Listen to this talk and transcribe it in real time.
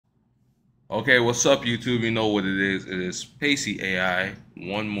Okay, what's up, YouTube? You know what it is. It is Pacey AI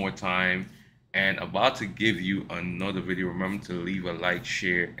one more time and about to give you another video. Remember to leave a like,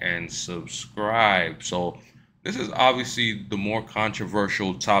 share, and subscribe. So, this is obviously the more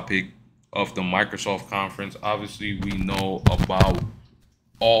controversial topic of the Microsoft conference. Obviously, we know about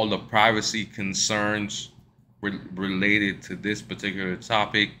all the privacy concerns related to this particular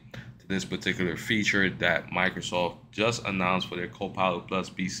topic, to this particular feature that Microsoft just announced for their Copilot Plus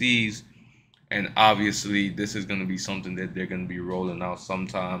PCs. And obviously, this is going to be something that they're going to be rolling out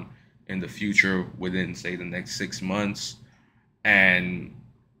sometime in the future within, say, the next 6 months. And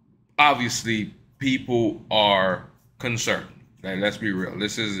obviously, people are concerned. Like, let's be real.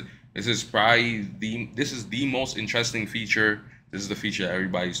 This is probably the most interesting feature. This is the feature that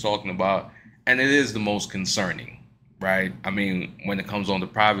everybody's talking about, and it is the most concerning, right? I mean, when it comes on to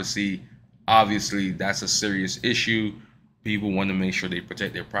privacy, obviously that's a serious issue. People want to make sure they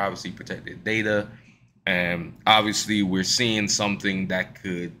protect their privacy, protect their data. And obviously, we're seeing something that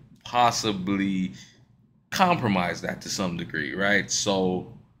could possibly compromise that to some degree, right?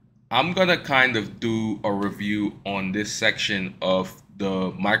 So I'm going to kind of do a review on this section of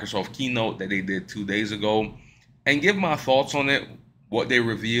the Microsoft keynote that they did 2 days ago and give my thoughts on it, what they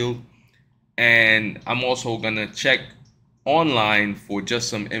revealed. And I'm also going to check online for just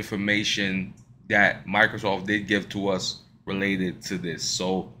some information that Microsoft did give to us related to this.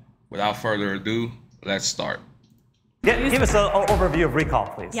 So without further ado, let's start. Give us an overview of Recall,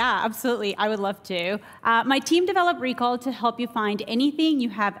 please. Yeah, absolutely. I would love to. My team developed Recall to help you find anything you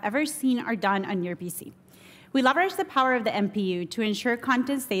have ever seen or done on your PC. We leverage the power of the MPU to ensure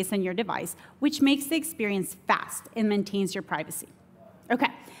content stays on your device, which makes the experience fast and maintains your privacy. Okay,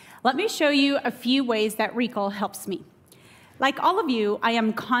 let me show you a few ways that Recall helps me. Like all of you, I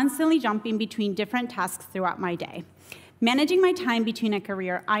am constantly jumping between different tasks throughout my day. Managing my time between a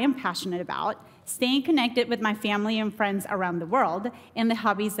career I am passionate about, staying connected with my family and friends around the world, and the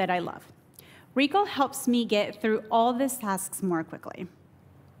hobbies that I love. Recall helps me get through all these tasks more quickly.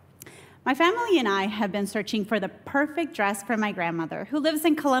 My family and I have been searching for the perfect dress for my grandmother, who lives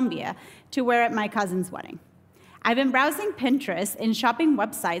in Colombia, to wear at my cousin's wedding. I've been browsing Pinterest and shopping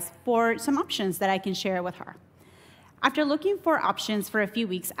websites for some options that I can share with her. After looking for options for a few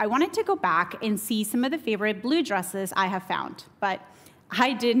weeks, I wanted to go back and see some of the favorite blue dresses I have found, but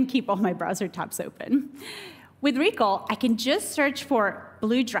I didn't keep all my browser tabs open. With Recall, I can just search for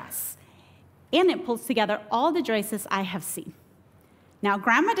blue dress, and it pulls together all the dresses I have seen. Now,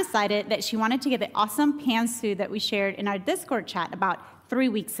 Grandma decided that she wanted to get the awesome pantsuit that we shared in our Discord chat about 3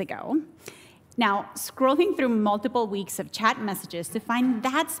 weeks ago. Now, scrolling through multiple weeks of chat messages to find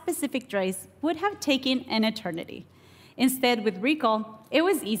that specific dress would have taken an eternity. Instead, with Recall, it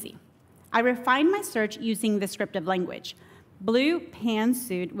was easy. I refined my search using descriptive language. Blue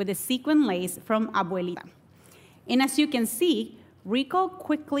pantsuit with a sequin lace from Abuelita. And as you can see, Recall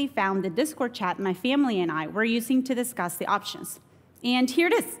quickly found the Discord chat my family and I were using to discuss the options. And here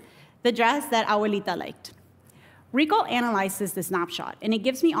it is, the dress that Abuelita liked. Recall analyzes the snapshot, and it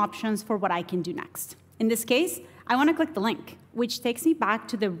gives me options for what I can do next. In this case, I want to click the link, which takes me back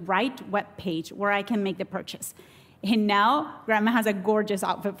to the right web page where I can make the purchase. And now, Grandma has a gorgeous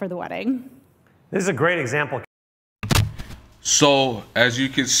outfit for the wedding. This is a great example. So as you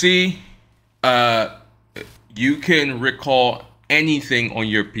can see, you can recall anything on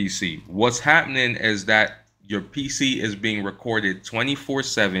your PC. What's happening is that your PC is being recorded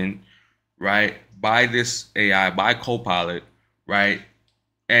 24/7, right, by this AI, by Copilot, right?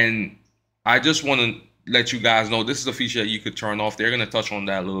 And I just want to let you guys know this is a feature that you could turn off. They're going to touch on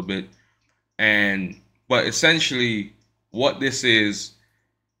that a little bit. But essentially what this is,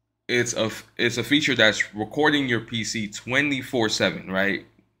 it's a feature that's recording your PC 24/7, right?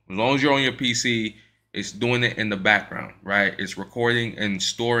 As long as you're on your PC, it's doing it in the background, right? It's recording and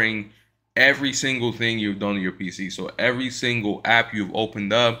storing every single thing you've done on your PC. So every single app you've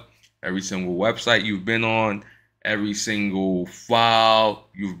opened up, every single website you've been on, every single file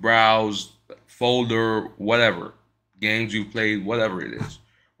you've browsed, folder, whatever, games you've played, whatever it is,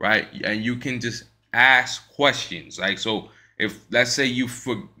 right? And you can just ask questions. Like, so if let's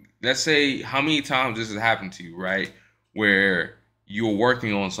say how many times this has happened to you, right? Where you're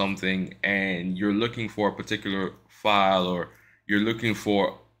working on something and you're looking for a particular file, or you're looking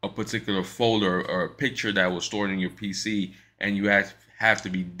for a particular folder or a picture that was stored in your PC, and you have to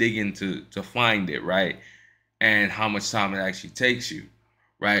be digging to find it, right? And how much time it actually takes you,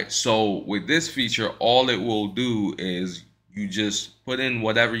 right? So with this feature, all it will do is you just put in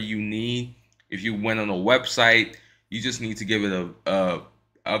whatever you need. If you went on a website, you just need to give it a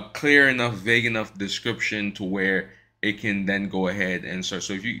clear enough, vague enough description to where it can then go ahead and search.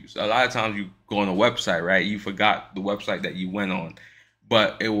 So if you, a lot of times you go on a website, right? You forgot the website that you went on,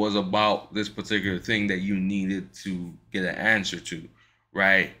 but it was about this particular thing that you needed to get an answer to,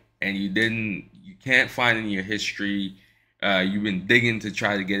 right? And you can't find it in your history. You've been digging to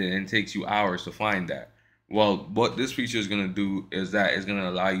try to get it, and it takes you hours to find that. Well, what this feature is going to do is that it's going to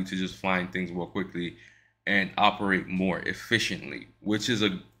allow you to just find things more quickly and operate more efficiently, which is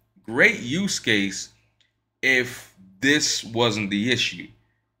a great use case if this wasn't the issue,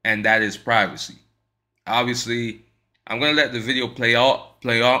 and that is privacy. Obviously, I'm going to let the video play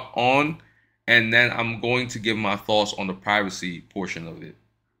out on, and then I'm going to give my thoughts on the privacy portion of it.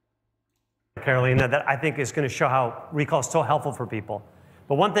 Carolina, that I think is going to show how recall is so helpful for people.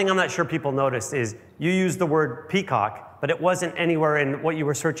 But one thing I'm not sure people noticed is you used the word peacock, but it wasn't anywhere in what you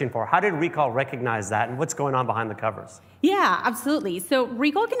were searching for. How did recall recognize that, and what's going on behind the covers? Yeah, absolutely. So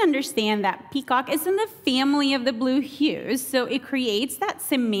recall can understand that peacock is in the family of the blue hues, so it creates that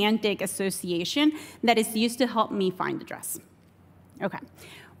semantic association that is used to help me find the dress. Okay.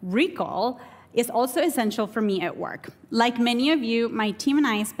 Recall is also essential for me at work. Like many of you, my team and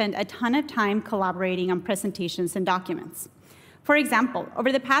I spend a ton of time collaborating on presentations and documents. For example,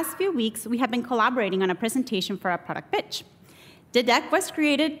 over the past few weeks, we have been collaborating on a presentation for our product pitch. The deck was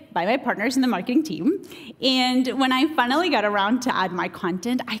created by my partners in the marketing team, and when I finally got around to add my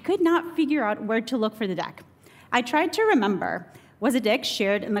content, I could not figure out where to look for the deck. I tried to remember, was the deck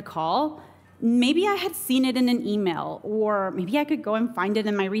shared in the call? Maybe I had seen it in an email, or maybe I could go and find it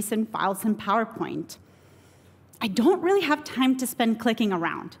in my recent files in PowerPoint. I don't really have time to spend clicking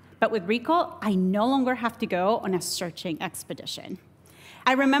around. But with Recall, I no longer have to go on a searching expedition.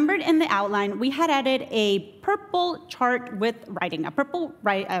 I remembered in the outline, we had added a purple chart with writing,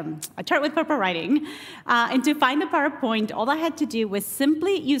 a chart with purple writing. And to find the PowerPoint, all I had to do was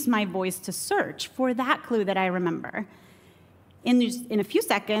simply use my voice to search for that clue that I remember. In a few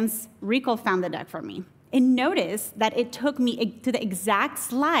seconds, Recall found the deck for me. And notice that it took me to the exact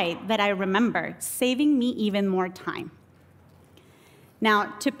slide that I remember, saving me even more time.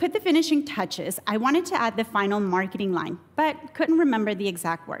 Now, to put the finishing touches, I wanted to add the final marketing line, but couldn't remember the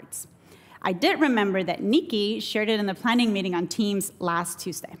exact words. I did remember that Nikki shared it in the planning meeting on Teams last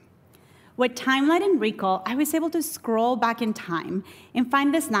Tuesday. With Timeline and Recall, I was able to scroll back in time and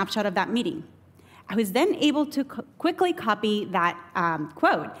find the snapshot of that meeting. I was then able to quickly copy that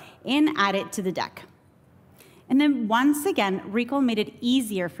quote and add it to the deck. And then once again, Recall made it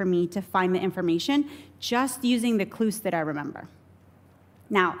easier for me to find the information just using the clues that I remember.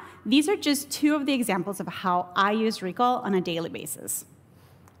 Now, these are just two of the examples of how I use Recall on a daily basis.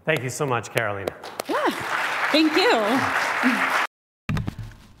 Thank you so much, Carolina. Yeah, thank you.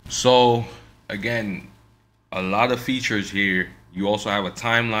 So, again, a lot of features here. You also have a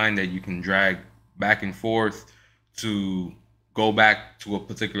timeline that you can drag back and forth to go back to a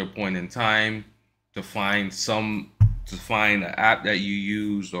particular point in time to find an app that you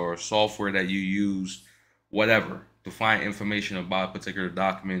use or software that you use, whatever, to find information about a particular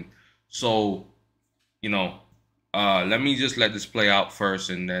document. So, let me just let this play out first,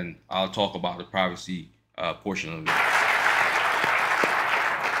 and then I'll talk about the privacy portion of it.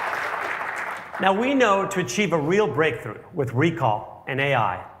 Now, we know to achieve a real breakthrough with Recall and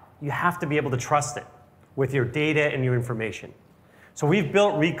AI, you have to be able to trust it with your data and your information. So we've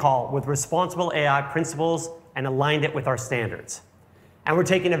built Recall with responsible AI principles and aligned it with our standards. And we're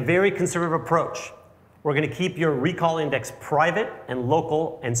taking a very conservative approach. We're going to keep your Recall index private and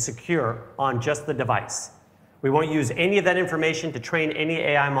local and secure on just the device. We won't use any of that information to train any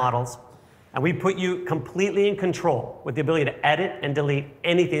AI models. And we put you completely in control with the ability to edit and delete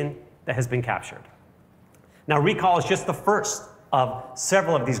anything that has been captured. Now, Recall is just the first of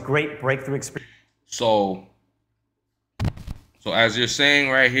several of these great breakthrough experiences. So as you're saying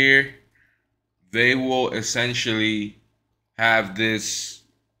right here, they will essentially have this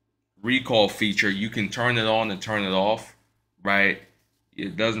Recall feature. You can turn it on and turn it off, right?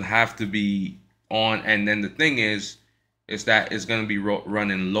 It doesn't have to be on. And then the thing is that it's going to be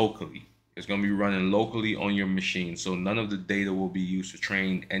running locally. It's going to be running locally on your machine. So none of the data will be used to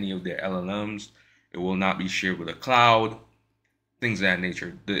train any of their LLMs. It will not be shared with a cloud, things of that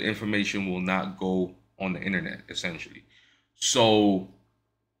nature. The information will not go on the internet, essentially. So,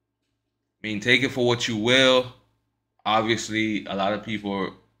 take it for what you will. Obviously, a lot of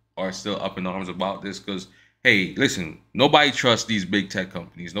people are still up in arms about this because, hey, listen, nobody trusts these big tech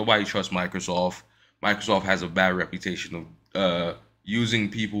companies. Nobody trusts Microsoft. Microsoft has a bad reputation of using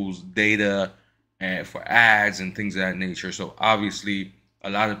people's data for ads and things of that nature. So obviously,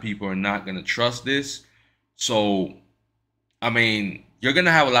 a lot of people are not going to trust this. So, you're going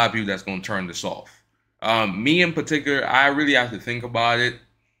to have a lot of people that's going to turn this off. Me in particular, I really have to think about it.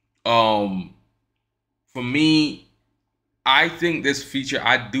 Um, for me, I think this feature,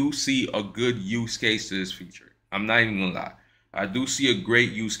 I do see a good use case to this feature. I'm not even gonna lie. I do see a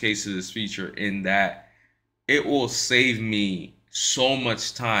great use case to this feature in that it will save me so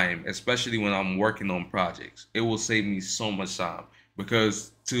much time, especially when I'm working on projects. It will save me so much time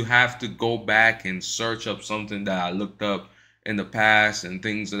because to have to go back and search up something that I looked up in the past and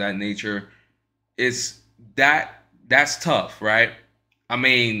things of that nature, it's that's tough, right? I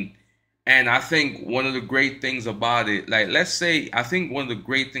mean, and I think one of the great things about it, like let's say, I think one of the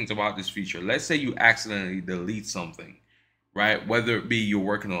great things about this feature, let's say you accidentally delete something, right? Whether it be you're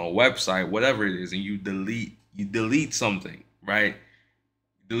working on a website, whatever it is, and you delete something, right?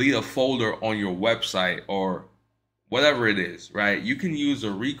 Delete a folder on your website or whatever it is, right? You can use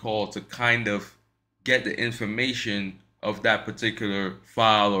a recall to kind of get the information of that particular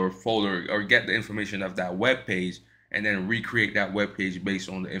file or folder, or get the information of that web page, and then recreate that web page based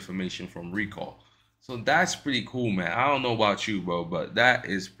on the information from recall. So that's pretty cool, man. I don't know about you, bro, but that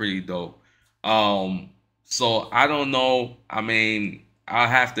is pretty dope. So I don't know. I mean, I'll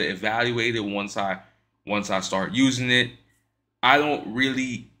have to evaluate it once I start using it. I don't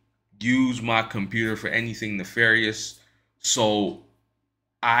really use my computer for anything nefarious, so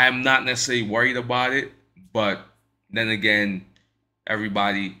I'm not necessarily worried about it. But then again,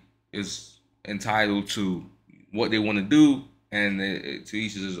 everybody is entitled to what they want to do, and to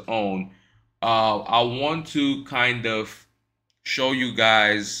each his own. I want to kind of show you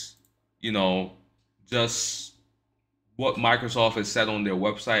guys, you know, just what Microsoft has said on their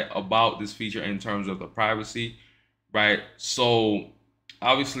website about this feature in terms of the privacy, right? So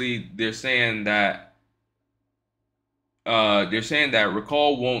obviously they're saying that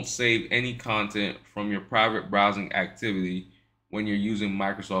Recall won't save any content from your private browsing activity when you're using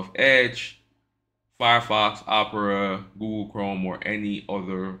Microsoft Edge, Firefox, Opera, Google Chrome, or any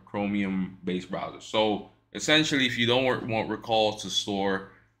other Chromium-based browser. So essentially, if you don't want Recall to store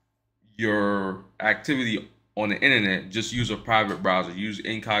your activity on the internet, just use a private browser. Use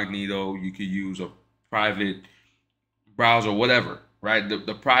incognito. You could use a private browser, whatever, right?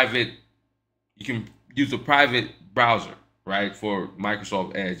 The private, you can use a private browser, right, for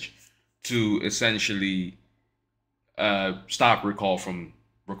Microsoft Edge to essentially stop Recall from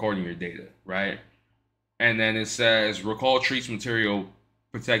recording your data, right? And then it says Recall treats material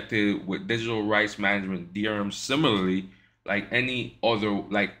protected with digital rights management DRM similarly like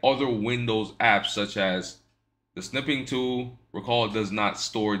other Windows apps such as the snipping tool. Recall does not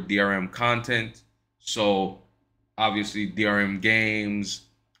store DRM content, so obviously DRM games,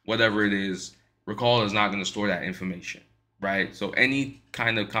 whatever it is, Recall is not going to store that information, right? So any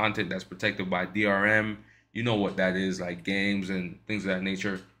kind of content that's protected by DRM, you know what that is, like games and things of that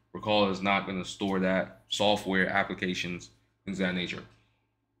nature. Recall is not going to store that. Software, applications, things of that nature.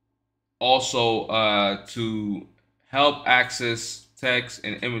 Also, to help access text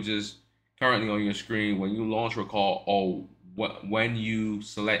and images currently on your screen when you launch Recall, or when you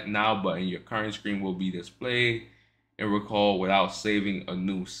select Now button, your current screen will be displayed in Recall without saving a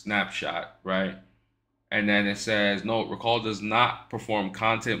new snapshot, right? And then it says, no, Recall does not perform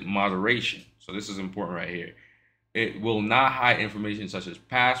content moderation. So this is important right here. It will not hide information such as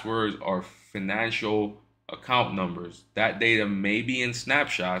passwords or financial account numbers. That data may be in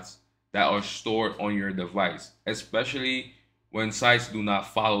snapshots that are stored on your device, especially when sites do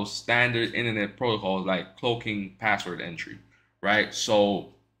not follow standard internet protocols like cloaking password entry, right?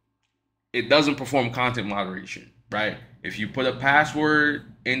 So it doesn't perform content moderation, right? If you put a password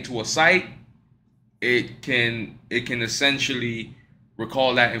into a site, it can essentially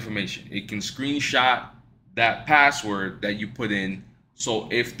recall that information. It can screenshot that password that you put in. So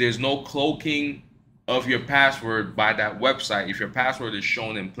if there's no cloaking of your password by that website, if your password is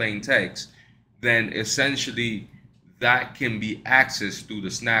shown in plain text, then essentially that can be accessed through the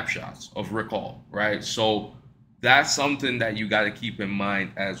snapshots of Recall, right? So that's something that you got to keep in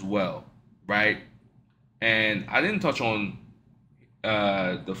mind as well, right? And I didn't touch on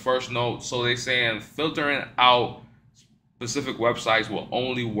the first note. So they're saying filtering out specific websites will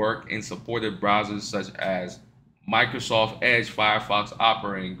only work in supported browsers such as Microsoft Edge, Firefox,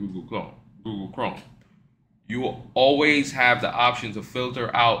 Opera, and Google Chrome. You will always have the option to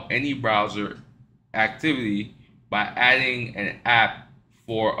filter out any browser activity by adding an app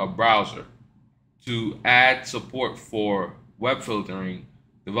for a browser. To add support for web filtering,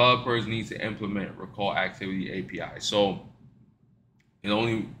 developers need to implement Recall Activity API. So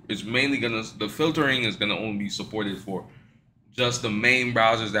the filtering is gonna only be supported for just the main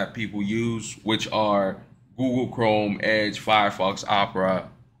browsers that people use, which are Google Chrome, Edge, Firefox, Opera,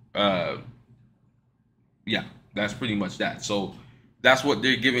 Yeah, that's pretty much that. So that's what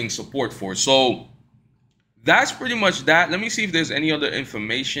they're giving support for. So that's pretty much that. Let me see if there's any other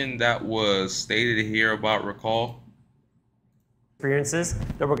information that was stated here about recall. Experiences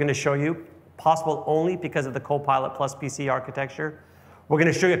that we're going to show you, possible only because of the Copilot plus PC architecture. We're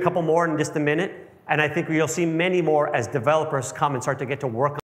going to show you a couple more in just a minute, and I think you'll see many more as developers come and start to get to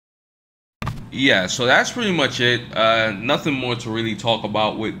work on. Yeah, so that's pretty much it. Nothing more to really talk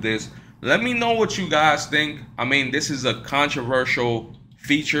about with this. Let me know what you guys think. I mean, this is a controversial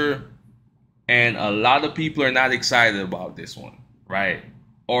feature, and a lot of people are not excited about this one, right?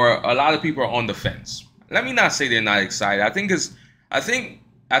 Or a lot of people are on the fence. Let me not say they're not excited. I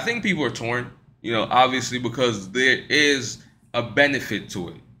think people are torn, you know, obviously, because there is a benefit to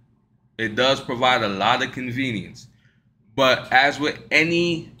it. It does provide a lot of convenience. But as with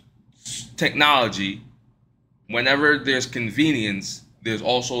any technology, whenever there's convenience, there's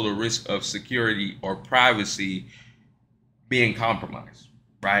also the risk of security or privacy being compromised,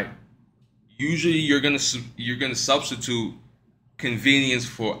 right? Usually you're gonna substitute convenience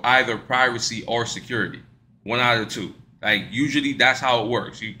for either privacy or security, one out of the two. Like, usually that's how it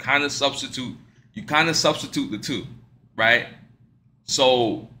works. You kind of substitute the two, right?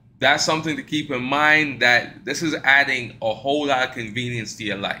 So that's something to keep in mind, that this is adding a whole lot of convenience to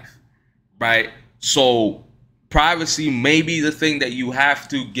your life, right? So privacy may be the thing that you have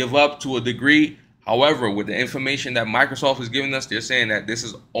to give up to a degree. However, with the information that Microsoft is giving us, they're saying that this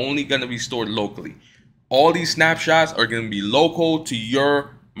is only going to be stored locally. All these snapshots are going to be local to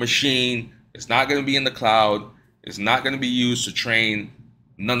your machine. It's not going to be in the cloud. It's not going to be used to train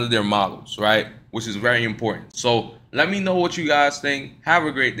none of their models, right? Which is very important. So let me know what you guys think. Have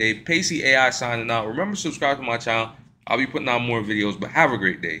a great day. Pacey AI signing out. Remember, subscribe to my channel. I'll be putting out more videos, but have a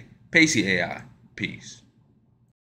great day. Pacey AI. Peace.